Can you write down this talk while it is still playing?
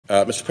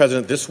Mr.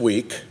 President, this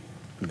week,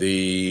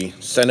 the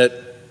Senate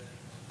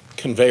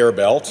conveyor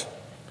belt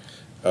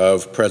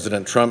of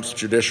President Trump's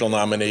judicial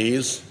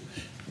nominees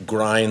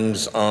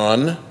grinds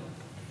on.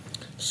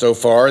 So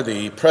far,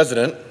 the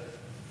President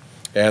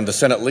and the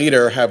Senate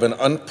leader have an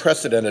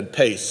unprecedented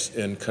pace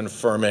in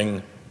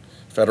confirming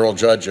federal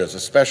judges,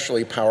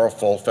 especially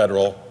powerful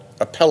federal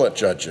appellate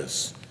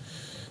judges.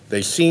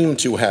 They seem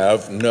to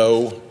have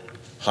no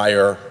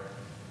higher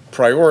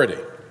priority.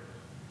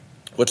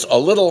 What's a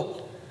little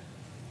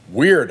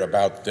weird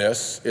about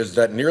this is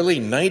that nearly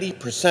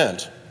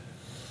 90%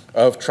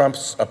 of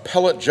Trump's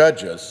appellate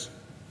judges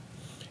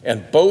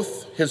and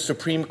both his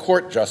Supreme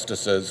Court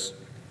justices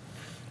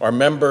are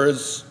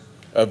members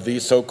of the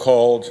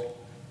so-called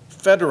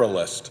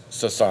Federalist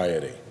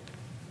Society.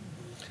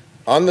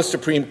 On the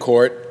Supreme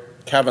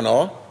Court,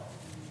 Kavanaugh,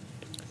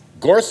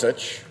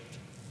 Gorsuch,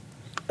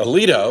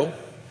 Alito,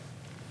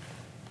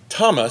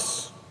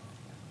 Thomas,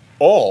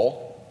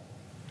 all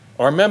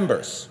are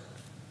members.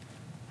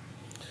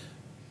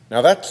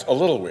 Now that's a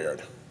little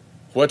weird.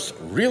 What's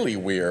really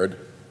weird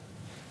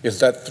is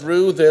that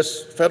through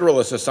this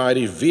Federalist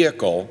Society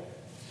vehicle,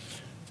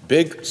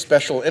 big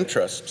special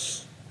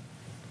interests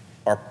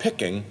are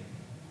picking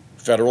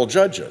federal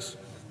judges.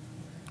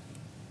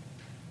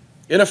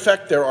 In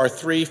effect, there are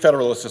three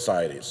Federalist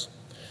Societies.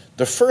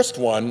 The first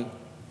one,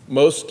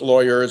 most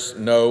lawyers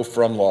know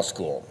from law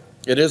school.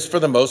 It is, for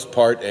the most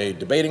part, a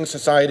debating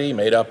society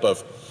made up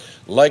of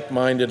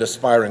like-minded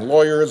aspiring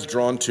lawyers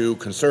drawn to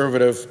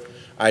conservative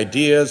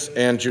ideas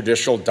and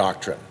judicial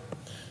doctrine.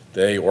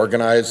 They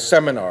organize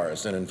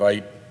seminars and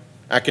invite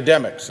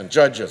academics and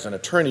judges and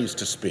attorneys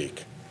to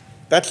speak.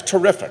 That's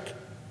terrific.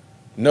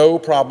 No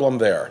problem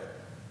there.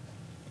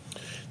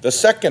 The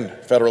second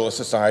Federalist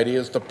Society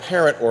is the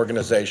parent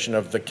organization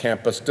of the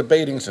Campus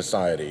Debating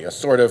Society, a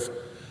sort of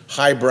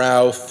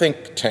highbrow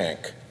think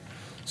tank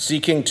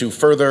seeking to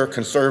further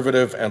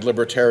conservative and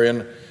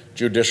libertarian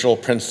judicial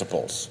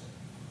principles.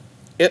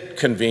 It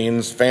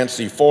convenes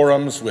fancy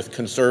forums with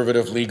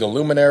conservative legal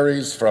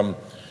luminaries, from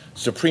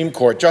Supreme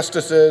Court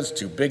justices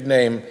to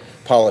big-name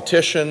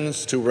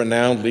politicians to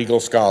renowned legal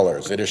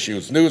scholars. It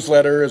issues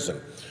newsletters and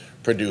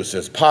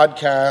produces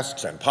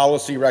podcasts and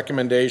policy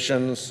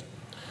recommendations.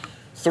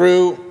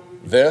 Through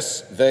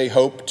this, they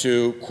hope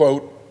to,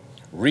 quote,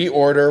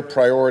 reorder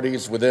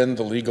priorities within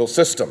the legal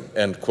system,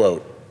 end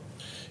quote,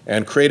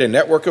 and create a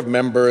network of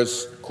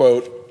members,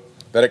 quote,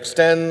 that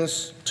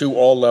extends to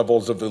all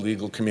levels of the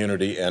legal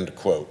community, end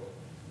quote.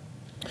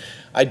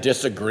 I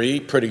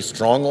disagree pretty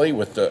strongly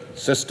with the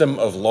system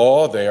of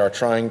law they are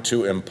trying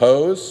to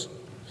impose,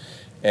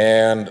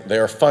 and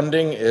their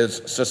funding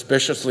is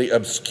suspiciously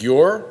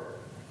obscure,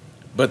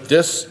 but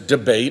this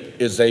debate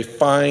is a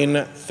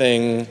fine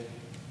thing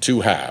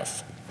to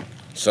have.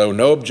 So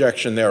no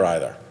objection there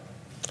either.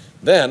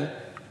 Then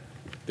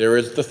there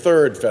is the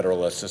third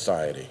Federalist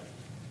Society.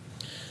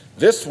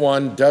 This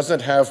one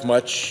doesn't have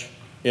much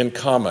in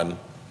common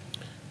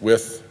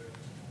with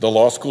the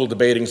Law School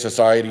Debating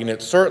Society, and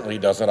it certainly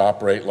doesn't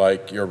operate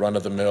like your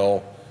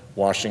run-of-the-mill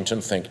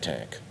Washington think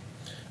tank.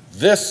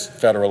 This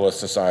Federalist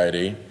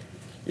Society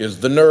is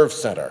the nerve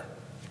center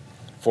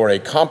for a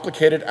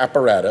complicated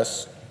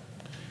apparatus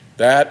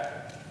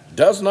that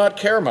does not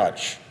care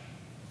much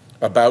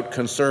about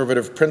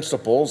conservative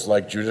principles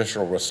like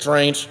judicial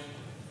restraint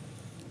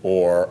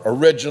or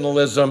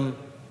originalism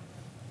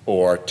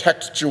or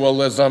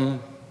textualism.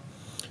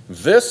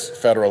 This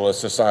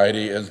Federalist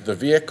Society is the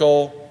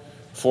vehicle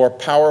for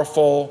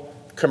powerful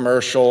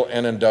commercial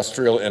and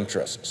industrial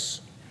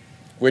interests,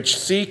 which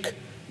seek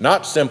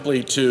not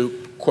simply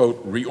to,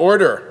 quote,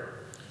 reorder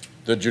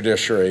the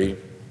judiciary,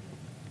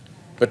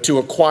 but to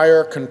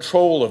acquire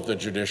control of the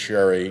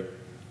judiciary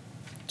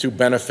to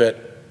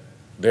benefit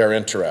their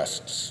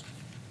interests.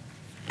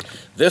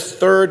 This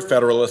third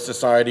Federalist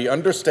Society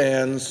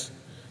understands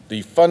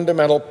the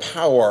fundamental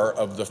power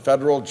of the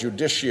federal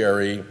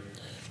judiciary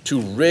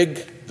to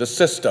rig the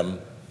system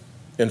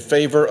in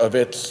favor of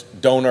its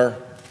donor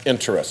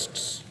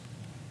interests.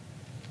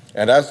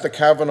 And as the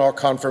Kavanaugh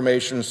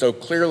confirmation so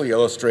clearly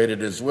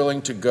illustrated, is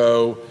willing to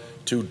go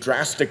to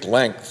drastic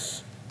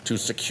lengths to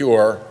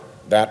secure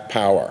that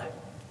power.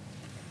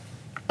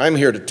 I'm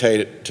here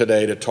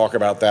today to talk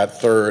about that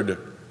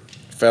third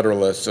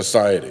Federalist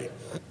Society.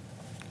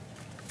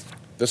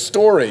 The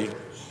story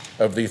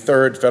of the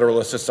third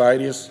Federalist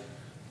Society is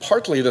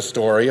partly the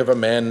story of a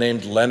man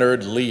named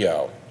Leonard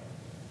Leo,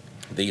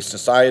 the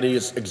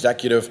Society's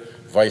executive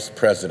vice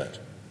president.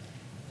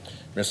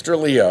 Mr.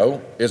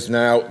 Leo is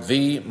now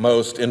the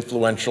most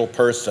influential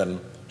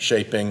person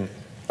shaping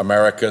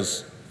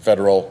America's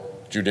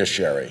federal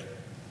judiciary.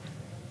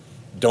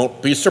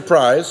 Don't be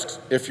surprised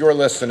if you're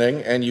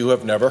listening and you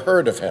have never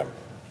heard of him.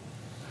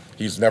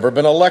 He's never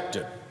been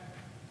elected.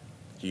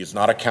 He's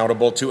not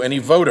accountable to any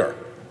voter.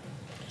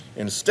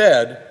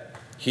 Instead,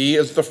 he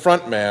is the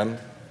front man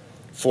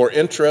for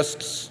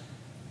interests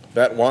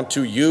that want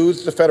to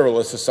use the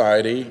Federalist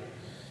Society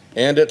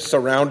and its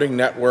surrounding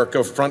network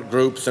of front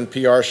groups and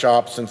PR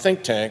shops and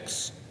think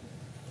tanks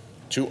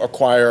to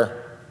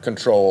acquire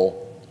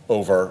control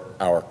over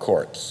our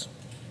courts.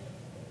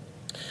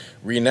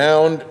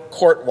 Renowned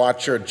court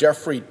watcher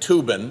Jeffrey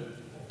Toobin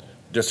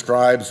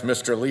describes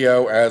Mr.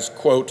 Leo as,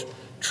 quote,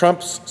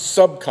 Trump's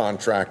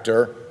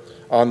subcontractor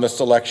on the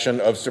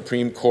selection of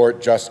Supreme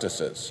Court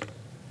justices.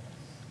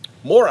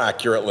 More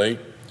accurately,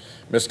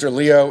 Mr.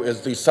 Leo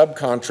is the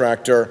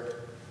subcontractor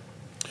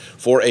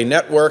for a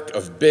network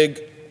of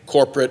big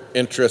corporate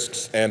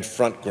interests and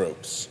front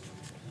groups.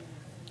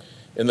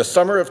 In the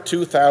summer of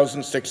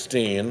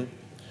 2016,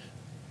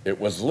 it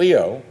was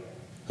Leo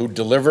who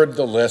delivered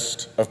the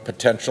list of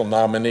potential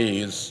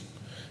nominees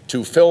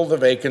to fill the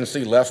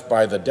vacancy left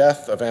by the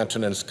death of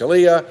Antonin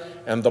Scalia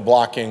and the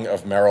blocking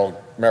of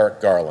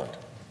Merrick Garland.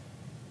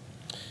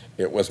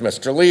 It was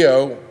Mr.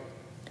 Leo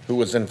who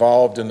was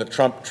involved in the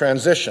Trump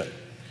transition,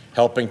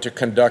 helping to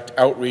conduct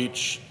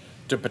outreach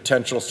to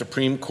potential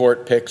Supreme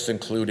Court picks,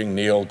 including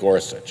Neil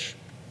Gorsuch.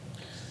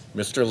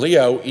 Mr.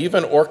 Leo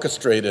even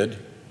orchestrated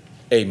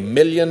a $1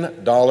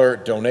 million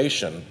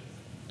donation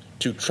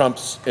to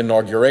Trump's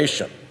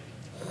inauguration.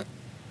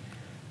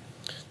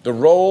 The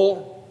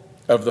role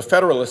of the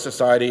Federalist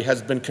Society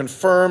has been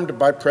confirmed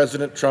by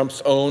President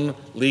Trump's own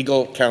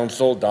legal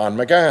counsel, Don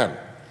McGahn.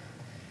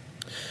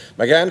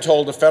 McGahn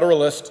told a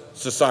Federalist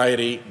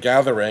Society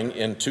gathering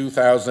in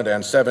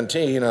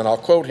 2017, and I'll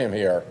quote him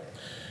here,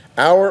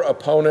 "Our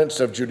opponents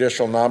of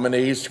judicial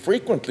nominees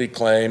frequently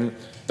claim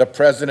the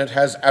president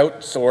has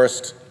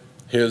outsourced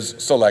his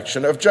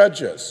selection of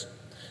judges.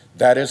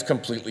 That is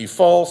completely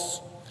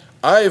false.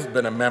 I've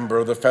been a member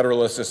of the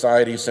Federalist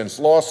Society since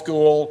law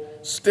school,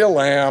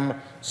 still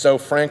am, so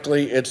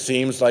frankly, it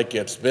seems like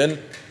it's been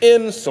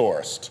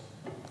insourced."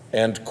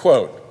 End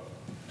quote.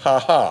 Ha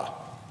ha,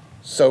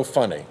 so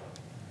funny.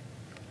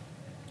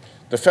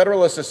 The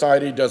Federalist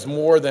Society does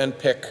more than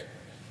pick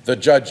the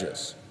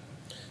judges.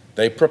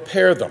 They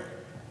prepare them.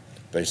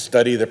 They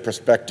study the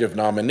prospective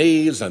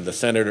nominees and the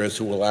senators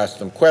who will ask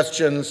them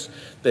questions.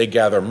 They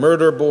gather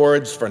murder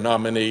boards for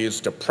nominees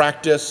to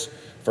practice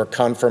for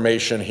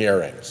confirmation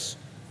hearings.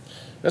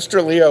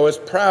 Mr. Leo is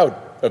proud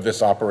of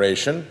this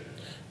operation.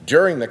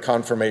 During the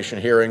confirmation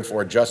hearing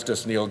for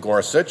Justice Neil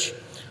Gorsuch,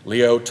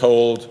 Leo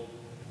told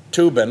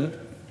Toobin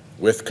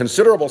with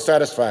considerable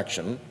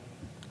satisfaction,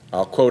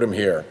 I'll quote him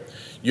here,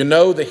 "You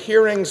know, the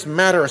hearings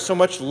matter so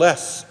much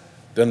less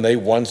than they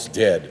once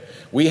did.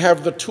 We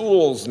have the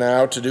tools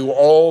now to do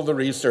all the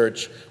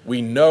research.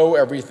 We know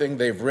everything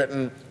they've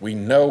written. We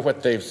know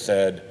what they've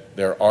said.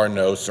 There are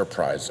no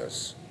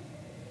surprises."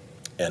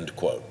 End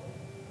quote.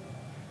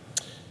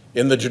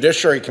 In the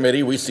Judiciary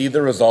Committee, we see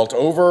the result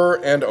over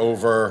and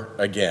over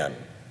again.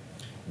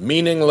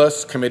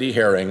 Meaningless committee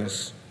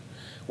hearings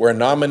where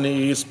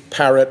nominees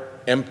parrot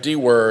empty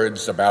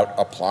words about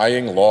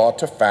applying law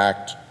to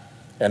fact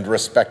and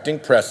respecting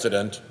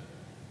precedent,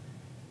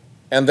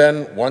 and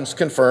then, once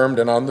confirmed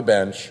and on the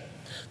bench,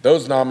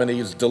 those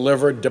nominees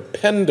deliver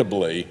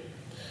dependably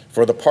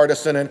for the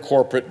partisan and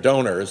corporate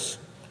donors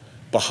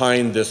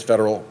behind this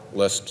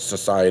Federalist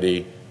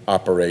Society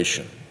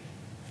operation.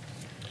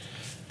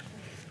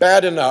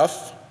 Bad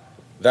enough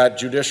that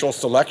judicial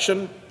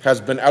selection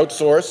has been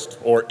outsourced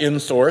or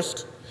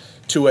insourced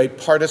to a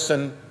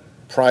partisan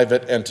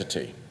private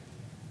entity.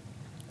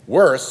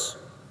 Worse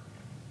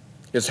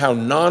is how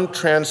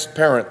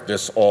non-transparent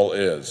this all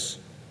is.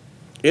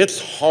 It's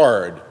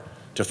hard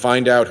to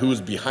find out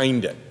who's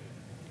behind it.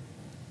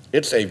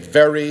 It's a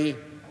very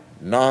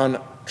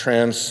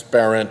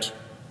non-transparent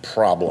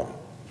problem.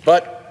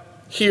 But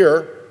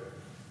here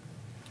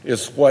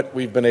is what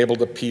we've been able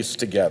to piece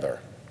together.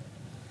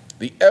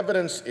 The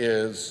evidence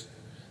is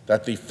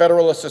that the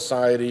Federalist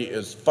Society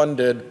is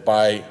funded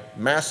by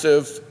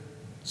massive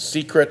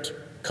secret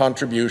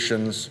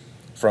contributions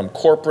from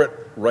corporate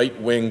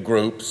right-wing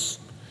groups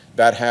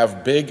that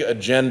have big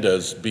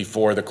agendas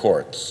before the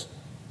courts.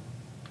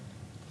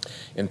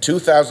 In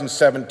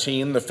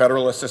 2017, the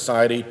Federalist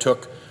Society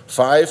took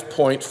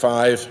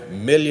 $5.5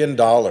 million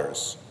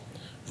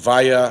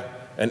via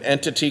an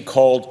entity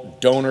called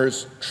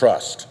Donors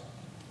Trust.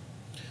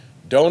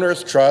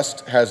 Donors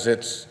Trust has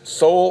its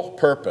sole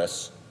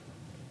purpose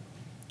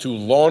to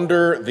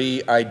launder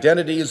the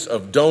identities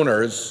of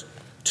donors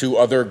to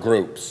other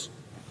groups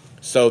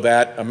so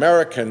that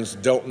Americans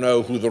don't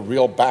know who the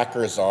real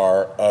backers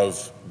are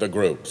of the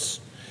groups.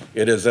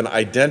 It is an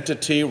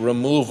identity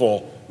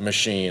removal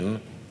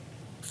machine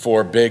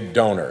for big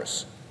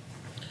donors.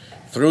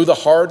 Through the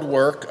hard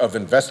work of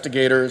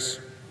investigators,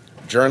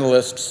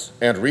 journalists,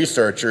 and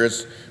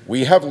researchers,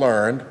 we have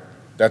learned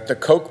that the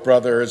Koch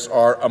brothers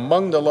are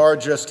among the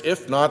largest,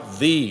 if not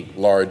the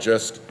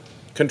largest,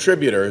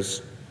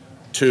 contributors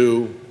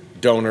to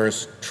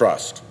Donors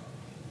Trust.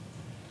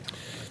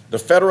 The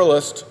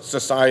Federalist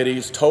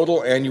Society's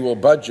total annual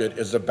budget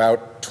is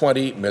about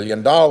 $20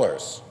 million.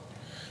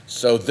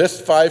 So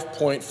this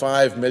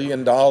 $5.5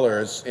 million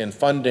in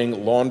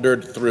funding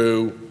laundered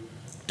through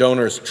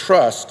Donors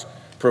Trust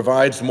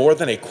provides more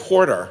than a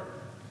quarter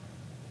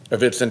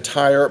of its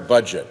entire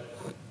budget.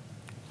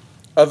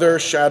 Other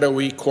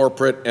shadowy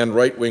corporate and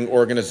right-wing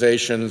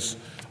organizations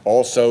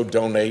also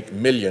donate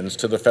millions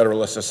to the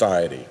Federalist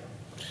Society.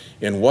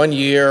 In 1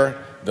 year,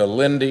 the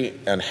Lindy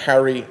and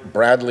Harry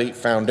Bradley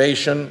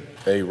Foundation,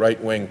 a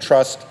right-wing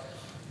trust,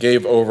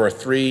 gave over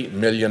 $3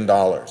 million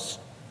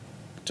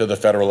to the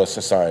Federalist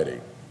Society.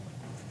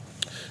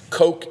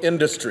 Koch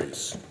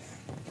Industries,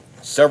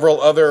 several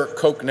other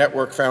Koch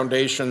network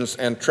foundations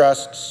and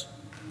trusts,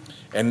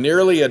 and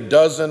nearly a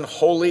dozen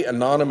wholly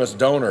anonymous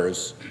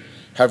donors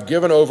have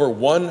given over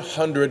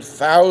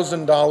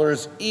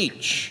 $100,000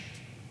 each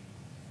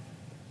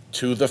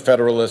to the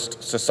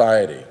Federalist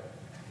Society.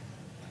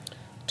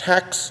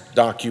 Tax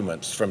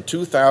documents from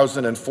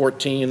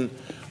 2014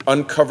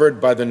 uncovered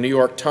by the New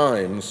York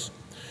Times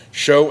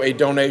show a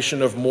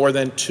donation of more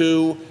than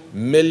 $2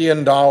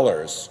 million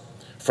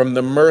from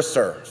the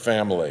Mercer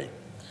family,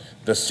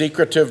 the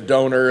secretive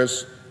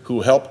donors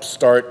who helped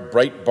start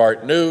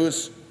Breitbart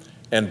News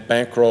and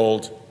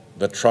bankrolled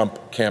the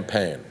Trump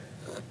campaign.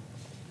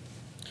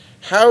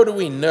 How do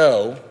we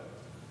know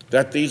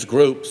that these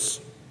groups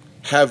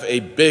have a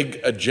big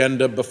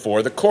agenda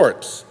before the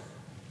courts?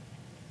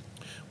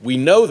 We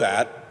know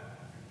that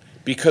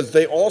because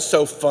they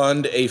also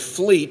fund a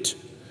fleet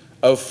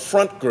of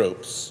front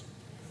groups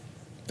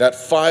that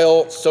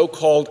file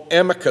so-called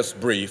amicus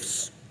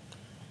briefs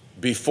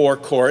before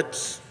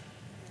courts,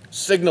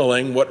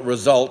 signaling what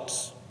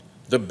results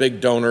the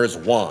big donors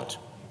want.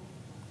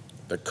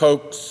 The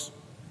Kochs,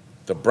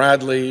 the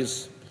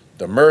Bradleys,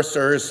 the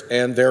Mercers,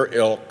 and their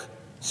ilk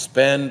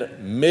spend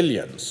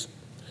millions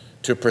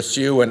to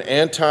pursue an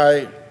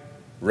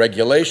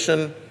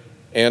anti-regulation,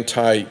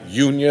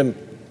 anti-union,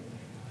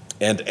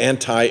 and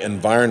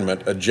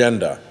anti-environment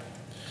agenda.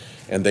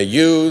 And they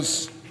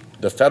use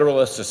the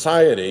Federalist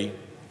Society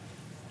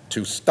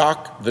to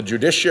stock the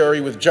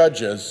judiciary with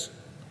judges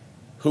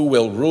who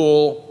will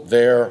rule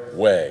their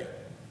way.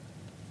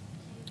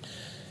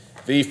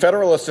 The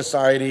Federalist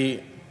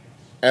Society,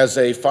 as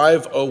a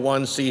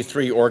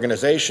 501c3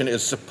 organization,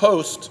 is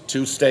supposed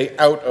to stay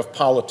out of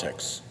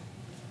politics.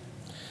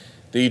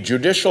 The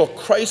Judicial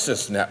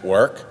Crisis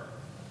Network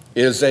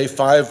is a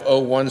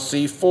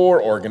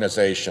 501c4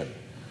 organization,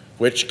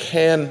 which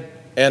can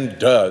and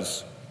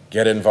does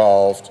get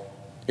involved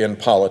in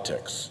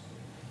politics.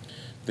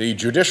 The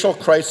Judicial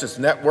Crisis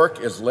Network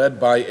is led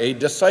by a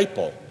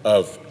disciple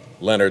of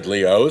Leonard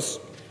Leo's,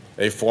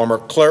 a former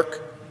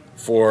clerk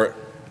for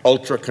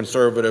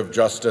ultra-conservative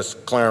Justice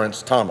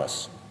Clarence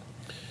Thomas.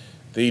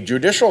 The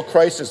Judicial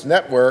Crisis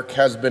Network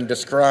has been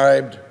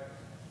described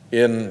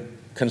in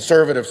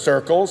conservative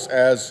circles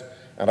as,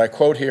 and I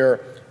quote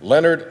here,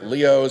 Leonard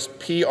Leo's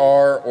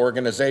PR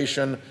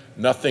organization,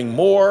 nothing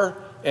more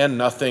and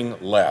nothing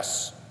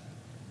less.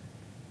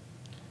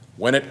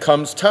 When it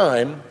comes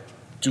time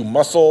to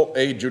muscle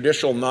a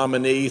judicial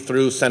nominee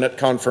through Senate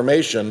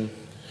confirmation,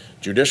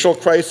 Judicial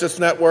Crisis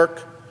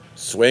Network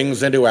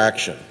swings into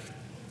action.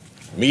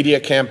 Media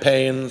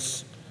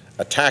campaigns,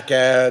 attack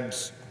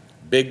ads,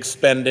 big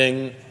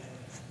spending,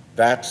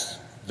 that's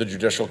the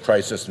Judicial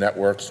Crisis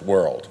Network's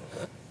world.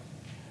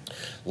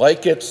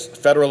 Like its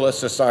Federalist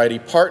Society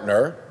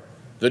partner,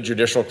 the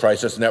Judicial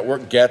Crisis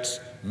Network gets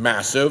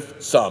massive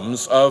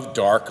sums of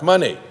dark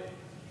money,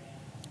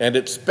 and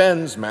it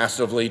spends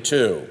massively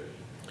too.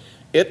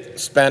 It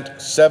spent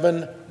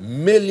 $7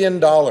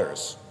 million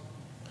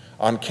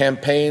on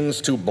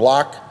campaigns to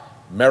block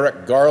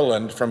Merrick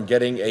Garland from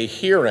getting a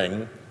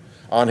hearing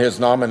on his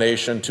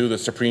nomination to the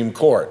Supreme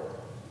Court.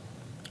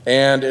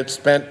 And it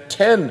spent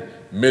 $10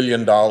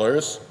 million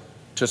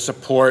to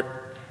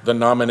support the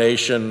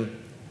nomination,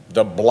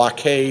 the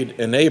blockade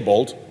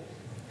enabled,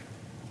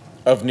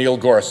 of Neil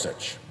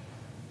Gorsuch.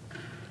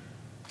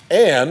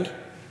 And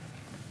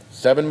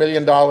 $7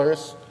 million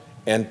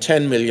and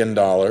 $10 million,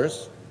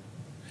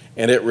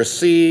 and it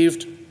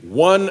received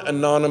one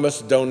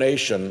anonymous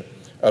donation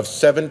of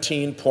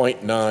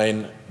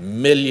 $17.9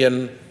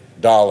 million.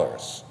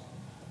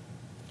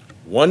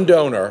 One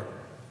donor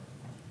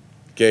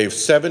gave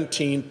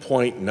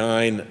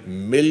 $17.9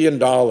 million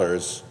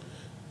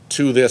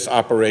to this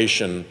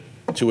operation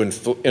to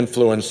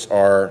influence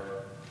our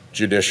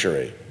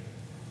judiciary.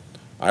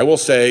 I will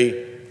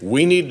say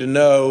we need to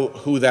know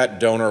who that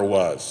donor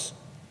was.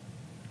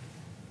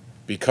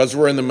 Because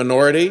we're in the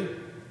minority,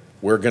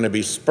 we're going to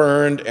be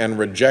spurned and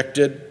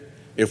rejected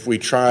if we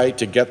try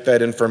to get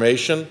that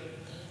information.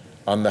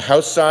 On the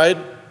House side,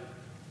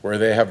 where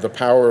they have the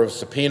power of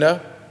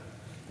subpoena,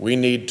 we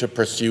need to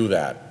pursue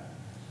that.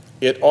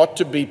 It ought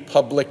to be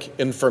public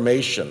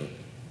information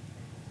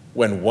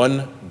when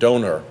one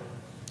donor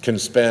can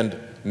spend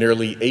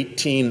nearly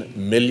 $18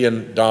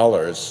 million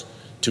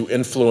to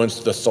influence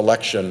the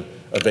selection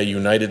of a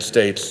United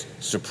States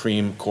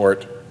Supreme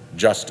Court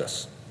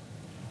justice.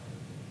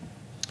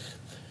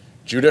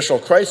 Judicial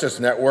Crisis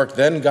Network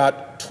then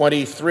got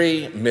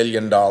 $23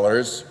 million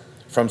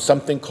from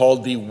something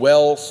called the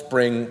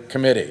Wellspring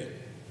Committee.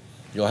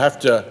 You'll have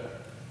to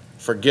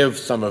forgive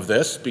some of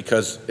this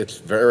because it's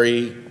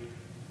very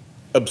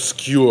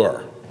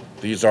obscure.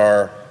 These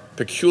are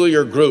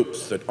peculiar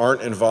groups that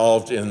aren't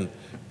involved in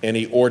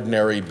any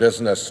ordinary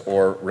business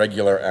or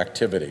regular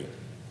activity.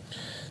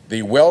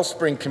 The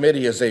Wellspring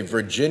Committee is a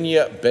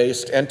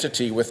Virginia-based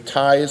entity with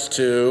ties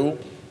to,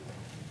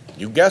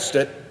 you guessed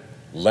it,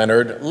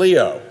 Leonard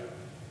Leo,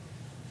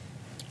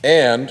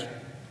 and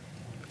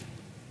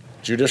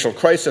Judicial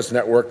Crisis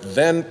Network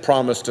then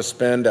promised to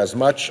spend as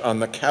much on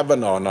the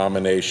Kavanaugh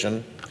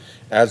nomination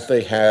as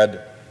they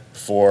had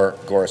for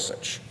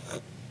Gorsuch.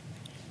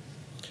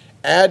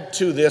 Add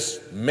to this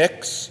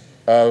mix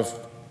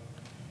of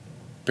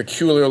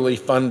peculiarly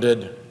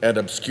funded and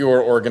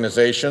obscure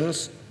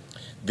organizations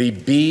the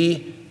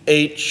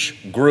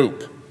BH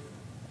Group,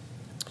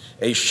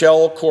 a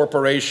shell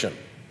corporation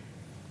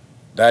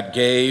that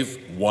gave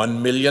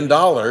 $1 million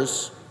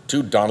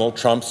to Donald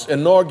Trump's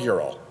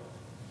inaugural.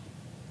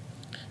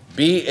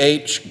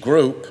 BH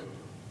Group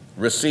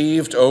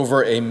received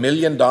over $1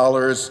 million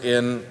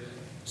in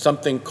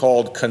something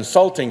called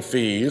consulting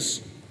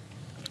fees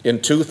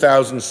in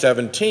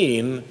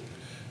 2017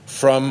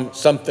 from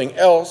something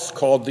else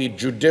called the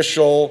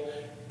Judicial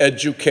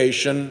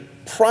Education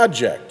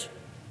Project.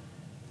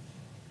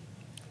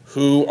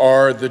 Who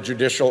are the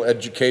Judicial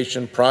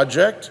Education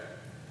Project?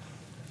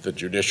 The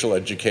Judicial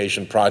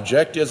Education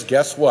Project is,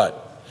 guess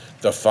what?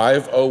 The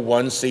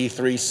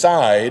 501c3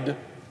 side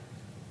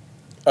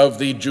of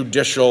the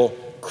Judicial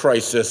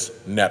Crisis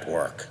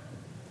Network.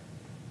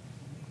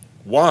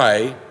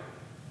 Why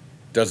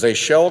does a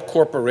shell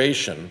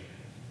corporation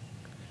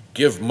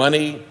give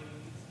money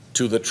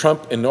to the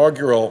Trump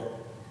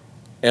inaugural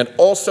and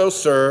also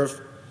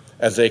serve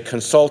as a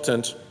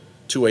consultant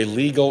to a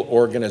legal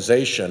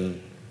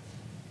organization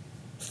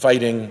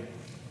fighting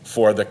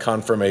for the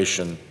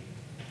confirmation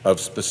of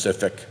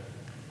specific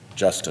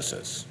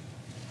justices?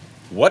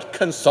 What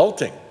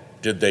consulting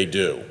did they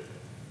do?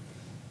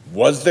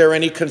 Was there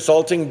any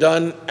consulting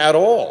done at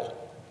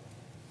all?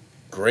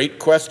 Great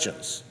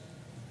questions.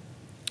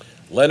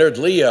 Leonard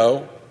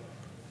Leo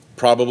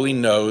probably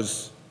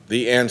knows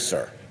the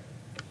answer.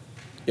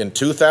 In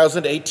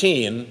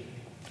 2018,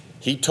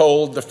 he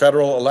told the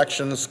Federal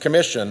Elections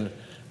Commission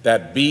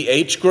that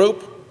BH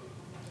Group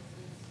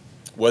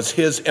was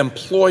his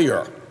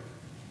employer.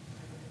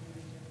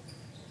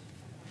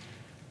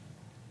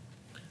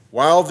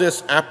 While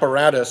this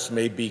apparatus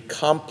may be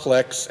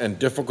complex and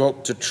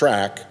difficult to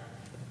track,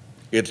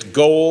 its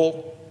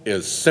goal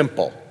is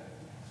simple.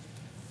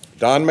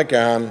 Don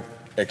McGahn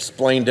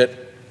explained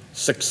it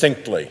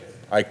succinctly.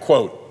 I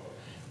quote,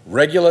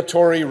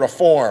 "Regulatory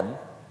reform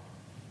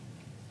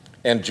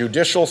and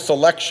judicial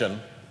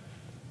selection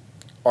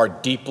are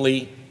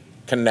deeply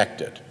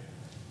connected,"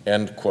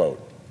 end quote.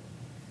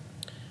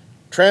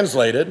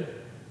 Translated,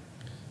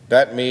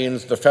 that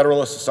means the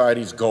Federalist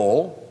Society's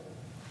goal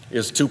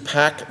is to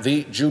pack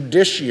the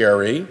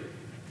judiciary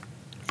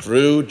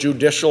through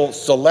judicial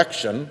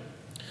selection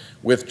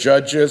with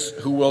judges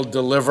who will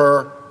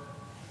deliver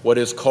what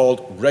is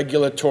called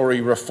regulatory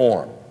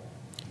reform,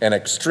 an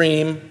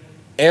extreme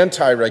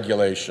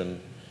anti-regulation,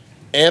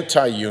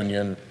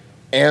 anti-union,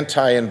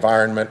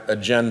 anti-environment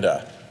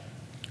agenda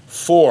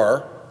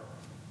for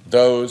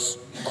those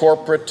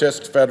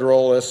corporatist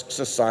Federalist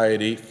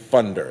Society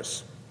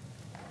funders.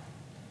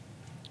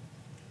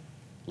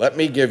 Let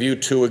me give you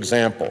two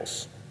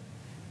examples.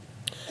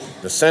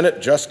 The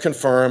Senate just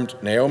confirmed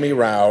Naomi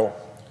Rao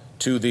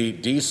to the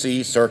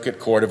D.C. Circuit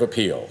Court of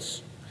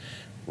Appeals.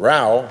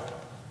 Rao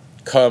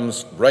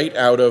comes right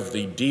out of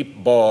the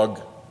deep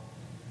bog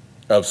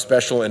of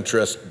special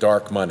interest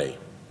dark money.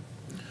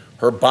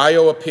 Her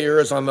bio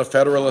appears on the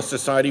Federalist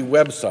Society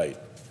website,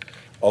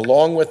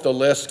 along with the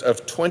list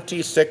of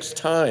 26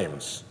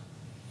 times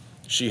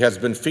she has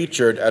been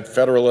featured at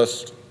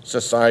Federalist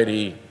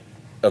Society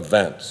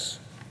events.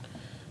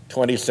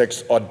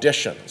 26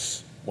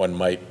 auditions, one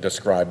might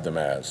describe them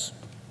as.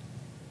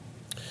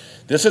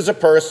 This is a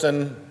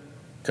person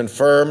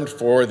confirmed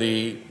for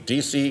the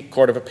D.C.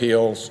 Court of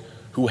Appeals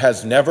who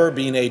has never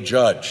been a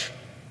judge.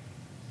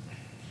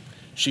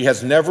 She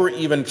has never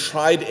even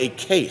tried a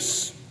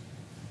case.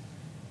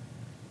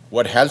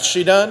 What has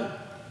she done?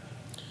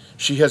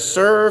 She has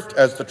served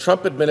as the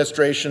Trump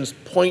administration's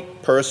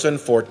point person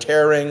for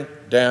tearing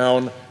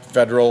down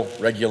federal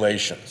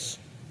regulations.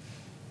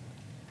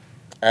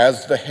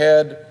 As the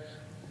head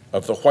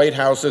of the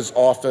Whitehouse's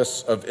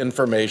Office of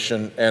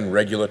Information and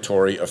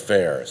Regulatory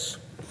Affairs.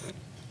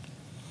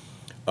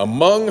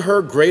 Among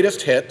her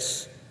greatest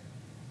hits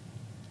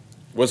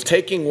was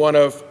taking one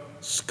of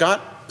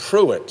Scott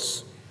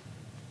Pruitt's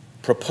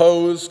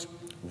proposed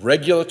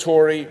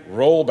regulatory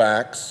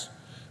rollbacks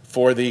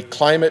for the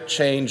climate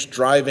change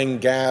driving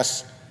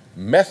gas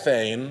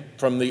methane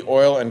from the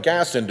oil and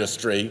gas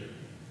industry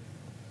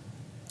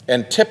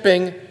and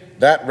tipping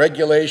that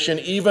regulation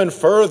even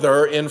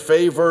further in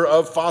favor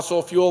of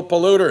fossil fuel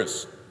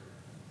polluters.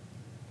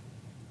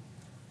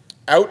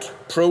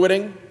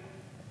 Out-Pruitting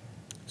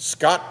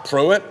Scott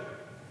Pruitt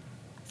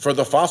for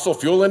the fossil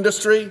fuel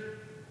industry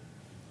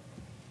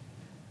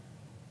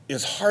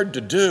is hard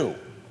to do.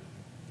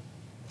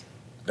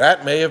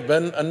 That may have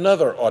been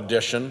another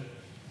audition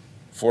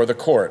for the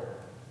court.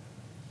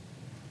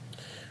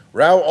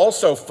 Rao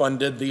also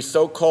funded the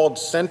so-called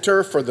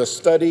Center for the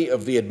Study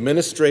of the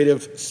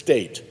Administrative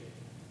State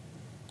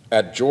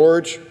at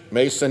George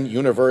Mason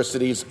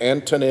University's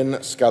Antonin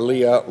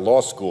Scalia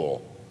Law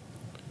School,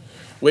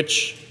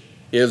 which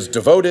is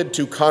devoted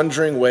to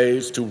conjuring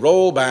ways to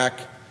roll back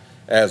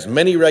as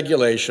many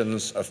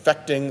regulations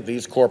affecting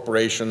these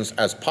corporations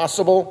as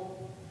possible,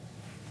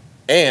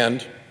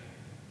 and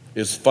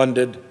is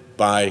funded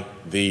by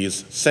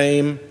these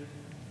same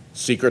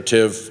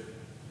secretive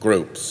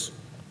groups.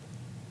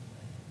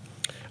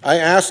 I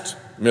asked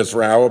Ms.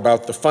 Rao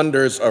about the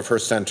funders of her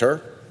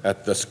center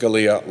at the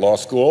Scalia Law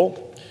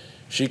School.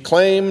 She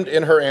claimed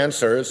in her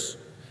answers,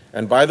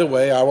 and by the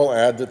way, I will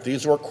add that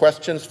these were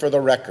questions for the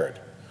record,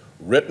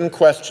 written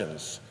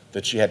questions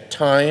that she had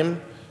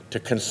time to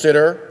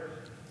consider,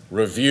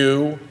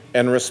 review,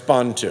 and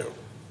respond to.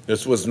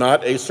 This was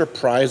not a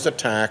surprise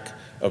attack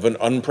of an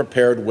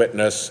unprepared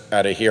witness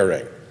at a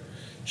hearing.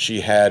 She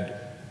had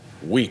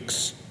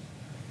weeks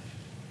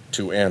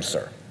to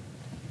answer.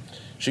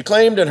 She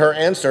claimed in her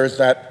answers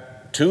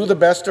that, to the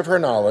best of her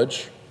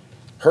knowledge,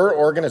 her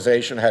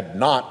organization had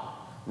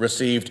not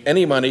received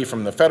any money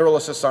from the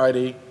Federalist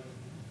Society,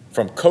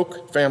 from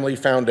Koch family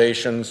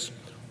foundations,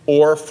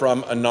 or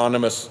from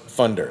anonymous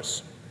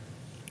funders.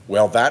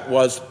 Well, that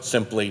was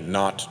simply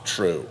not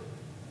true.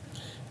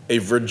 A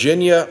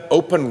Virginia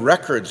Open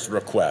Records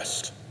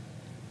request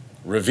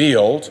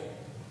revealed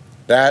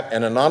that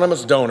an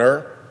anonymous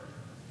donor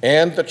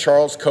and the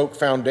Charles Koch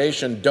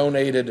Foundation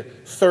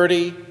donated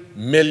 $30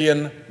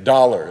 million,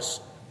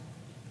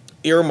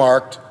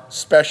 earmarked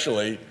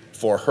specially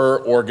for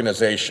her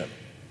organization.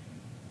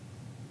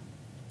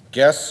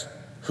 Guess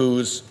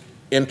whose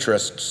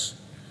interests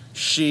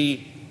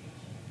she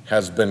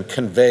has been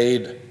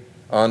conveyed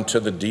onto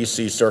the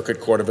D.C. Circuit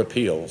Court of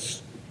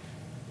Appeals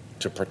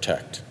to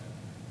protect.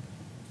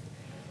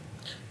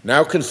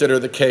 Now consider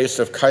the case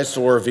of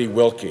Kisor v.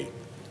 Wilkie.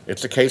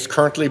 It's a case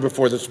currently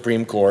before the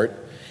Supreme Court.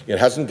 It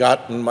hasn't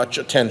gotten much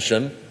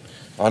attention.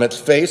 On its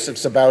face,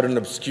 it's about an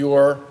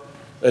obscure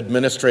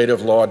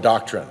administrative law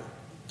doctrine.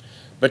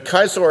 But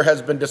Kisor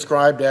has been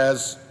described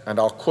as, and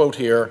I'll quote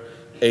here,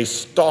 a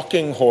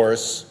stalking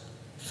horse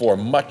for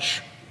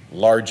much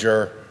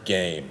larger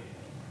game.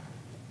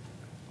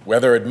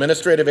 Whether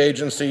administrative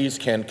agencies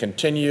can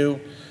continue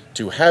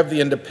to have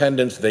the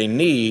independence they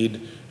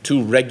need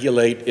to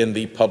regulate in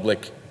the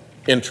public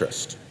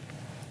interest.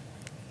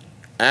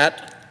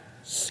 At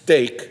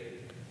stake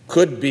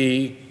could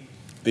be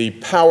the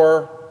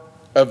power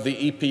of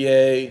the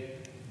EPA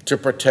to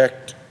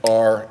protect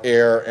our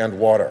air and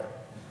water,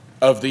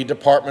 of the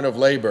Department of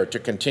Labor to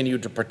continue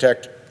to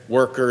protect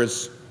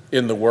workers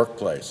in the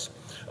workplace,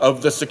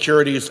 of the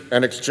Securities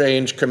and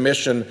Exchange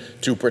Commission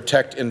to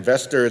protect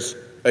investors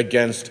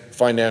against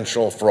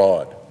financial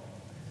fraud.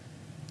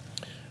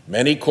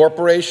 Many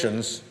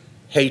corporations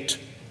hate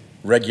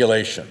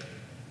regulation.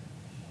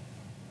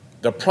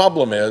 The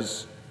problem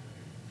is,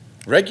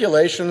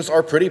 regulations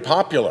are pretty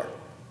popular.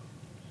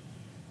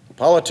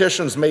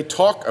 Politicians may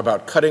talk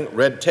about cutting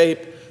red tape,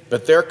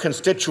 but their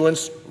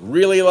constituents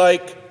really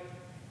like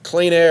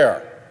clean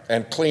air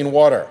and clean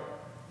water.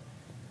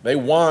 They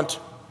want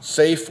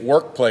safe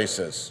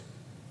workplaces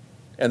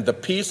and the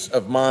peace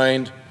of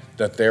mind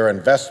that their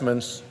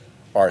investments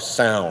are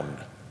sound.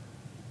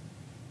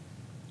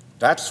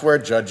 That's where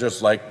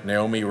judges like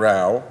Naomi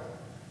Rao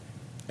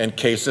and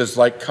cases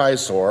like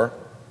Kisor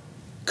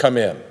come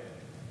in.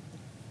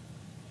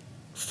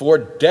 For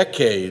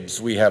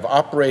decades, we have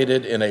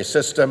operated in a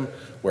system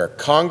where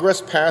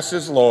Congress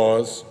passes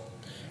laws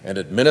and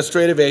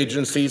administrative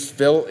agencies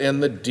fill in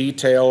the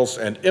details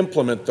and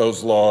implement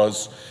those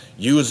laws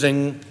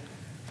using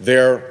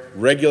their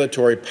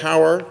regulatory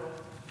power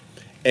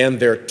and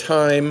their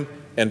time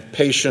and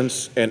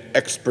patience and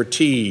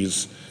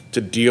expertise to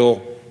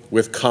deal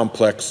with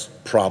complex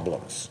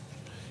problems.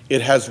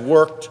 It has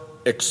worked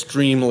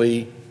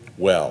extremely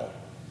well.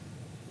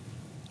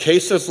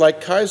 Cases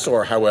like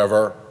Kisor,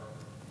 however,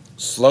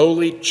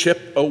 slowly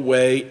chip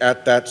away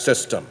at that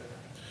system,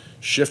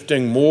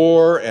 shifting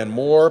more and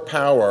more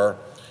power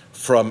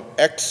from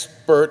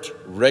expert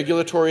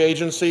regulatory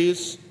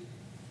agencies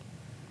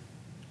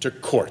to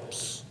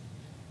courts,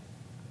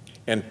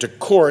 and to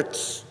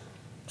courts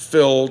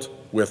filled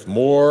with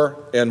more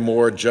and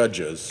more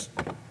judges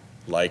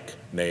like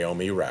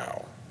Naomi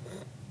Rao.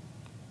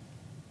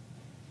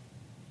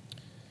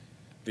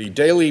 The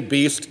Daily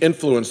Beast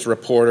influence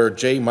reporter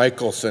Jay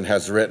Michelson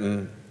has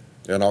written,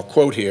 and I'll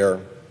quote here,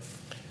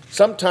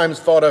 "Sometimes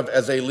thought of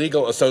as a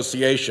legal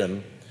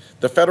association,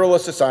 the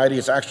Federalist Society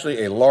is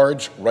actually a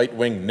large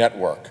right-wing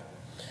network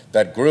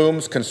that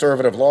grooms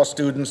conservative law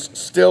students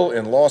still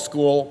in law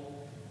school,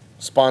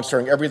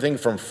 sponsoring everything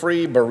from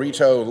free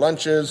burrito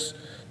lunches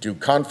to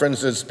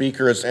conferences,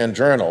 speakers, and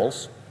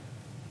journals,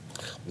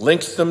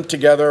 links them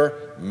together,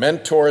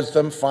 mentors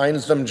them,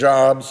 finds them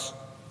jobs,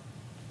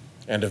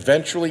 and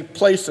eventually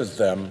places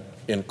them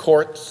in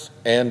courts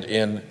and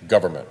in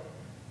government.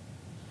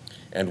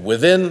 And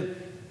within,"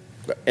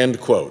 end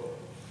quote,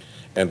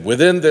 "and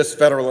within this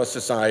Federalist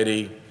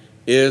Society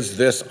is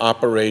this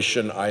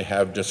operation I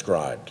have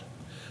described,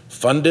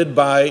 funded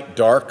by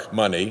dark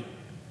money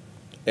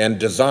and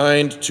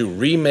designed to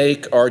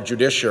remake our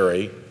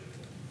judiciary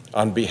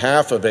on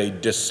behalf of a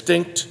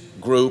distinct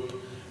group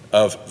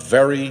of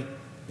very,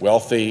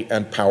 wealthy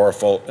and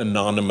powerful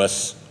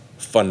anonymous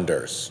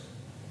funders.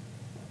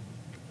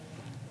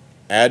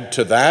 Add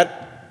to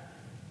that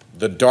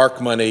the dark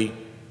money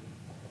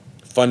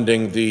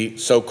funding the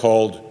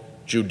so-called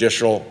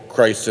judicial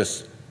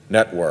crisis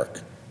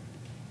network.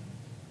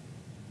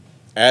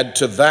 Add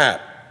to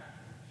that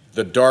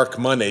the dark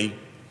money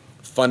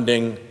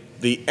funding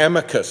the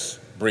amicus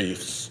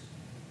briefs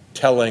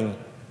telling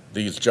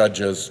these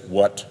judges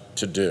what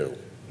to do.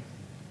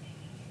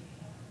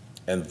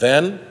 And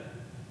then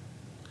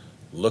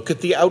look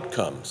at the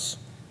outcomes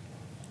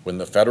when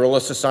the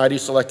Federalist Society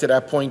selected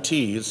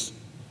appointees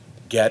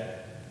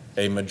get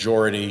a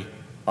majority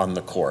on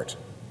the court.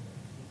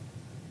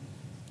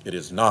 It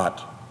is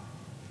not,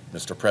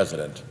 Mr.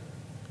 President,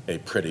 a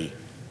pretty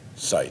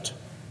sight.